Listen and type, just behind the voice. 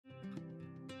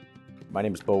My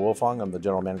name is Wilfong. I'm the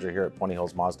general manager here at Puente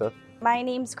Hills Mazda. My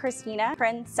name's Christina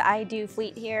Prince. I do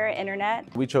fleet here,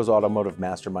 internet. We chose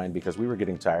automotiveMastermind because we were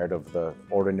getting tired of the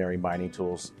ordinary mining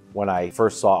tools. When I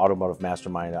first saw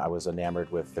automotiveMastermind, I was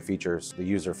enamored with the features, the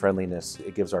user friendliness.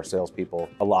 It gives our salespeople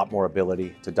a lot more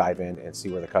ability to dive in and see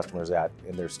where the customer's at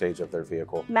in their stage of their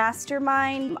vehicle.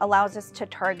 Mastermind allows us to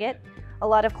target a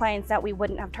lot of clients that we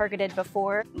wouldn't have targeted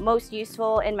before. Most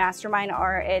useful in Mastermind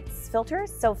are its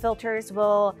filters. So filters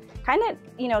will kind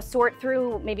of, sort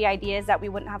through maybe ideas that we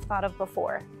wouldn't have thought of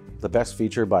before. The best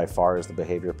feature by far is the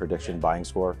behavior prediction buying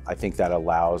score. I think that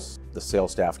allows the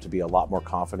sales staff to be a lot more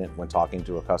confident when talking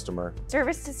to a customer.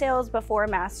 Service to sales before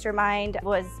Mastermind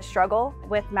was a struggle.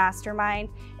 With Mastermind,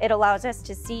 it allows us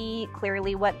to see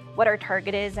clearly what our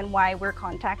target is and why we're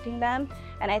contacting them.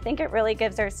 And I think it really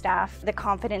gives our staff the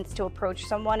confidence to approach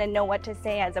someone and know what to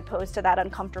say as opposed to that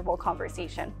uncomfortable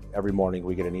conversation. Every morning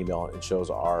we get an email and it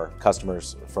shows our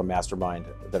customers from Mastermind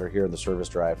that are here in the service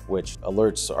drive, which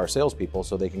alerts our salespeople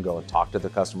so they can go and talk to the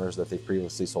customers that they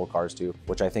previously sold cars to,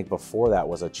 which I think before that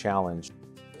was a challenge.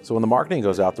 So when the marketing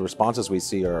goes out, the responses we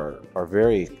see are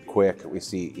very quick. We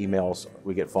see emails,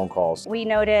 we get phone calls. We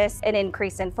notice an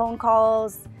increase in phone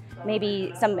calls.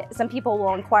 Maybe some people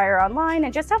will inquire online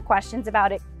and just have questions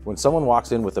about it. When someone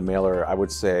walks in with a mailer, I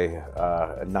would say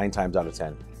 9 times out of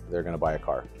 10, they're going to buy a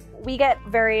car. We get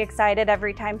very excited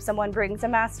every time someone brings a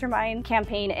Mastermind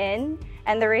campaign in,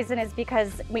 and the reason is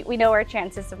because we know our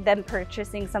chances of them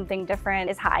purchasing something different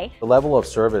is high. The level of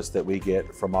service that we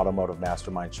get from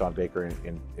automotiveMastermind, Sean Baker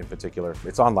in particular,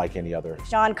 it's unlike any other.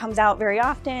 Sean comes out very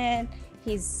often.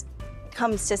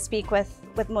 Comes to speak with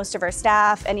most of our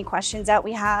staff, any questions that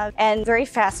we have, and very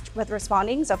fast with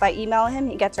responding. So if I email him,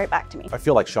 he gets right back to me. I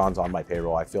feel like Sean's on my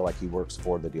payroll. I feel like he works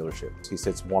for the dealership. He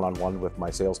sits one-on-one with my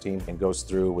sales team and goes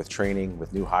through with training,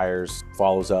 with new hires,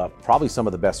 follows up. Probably some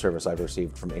of the best service I've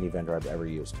received from any vendor I've ever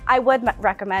used. I would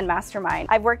recommend Mastermind.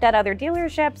 I've worked at other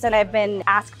dealerships and I've been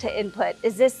asked to input,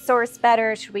 is this source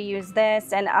better? Should we use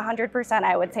this? And 100%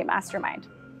 I would say Mastermind.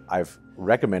 I've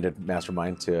recommended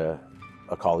Mastermind to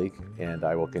a colleague, and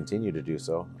I will continue to do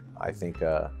so. I think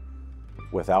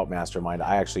without Mastermind,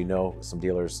 I actually know some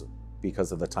dealers,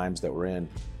 because of the times that we're in,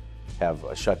 have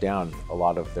shut down a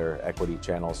lot of their equity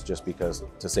channels just because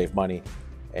to save money,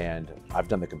 and I've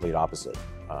done the complete opposite.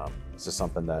 This is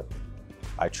something that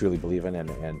I truly believe in,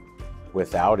 and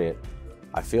without it,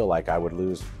 I feel like I would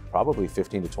lose probably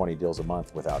 15 to 20 deals a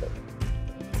month without it.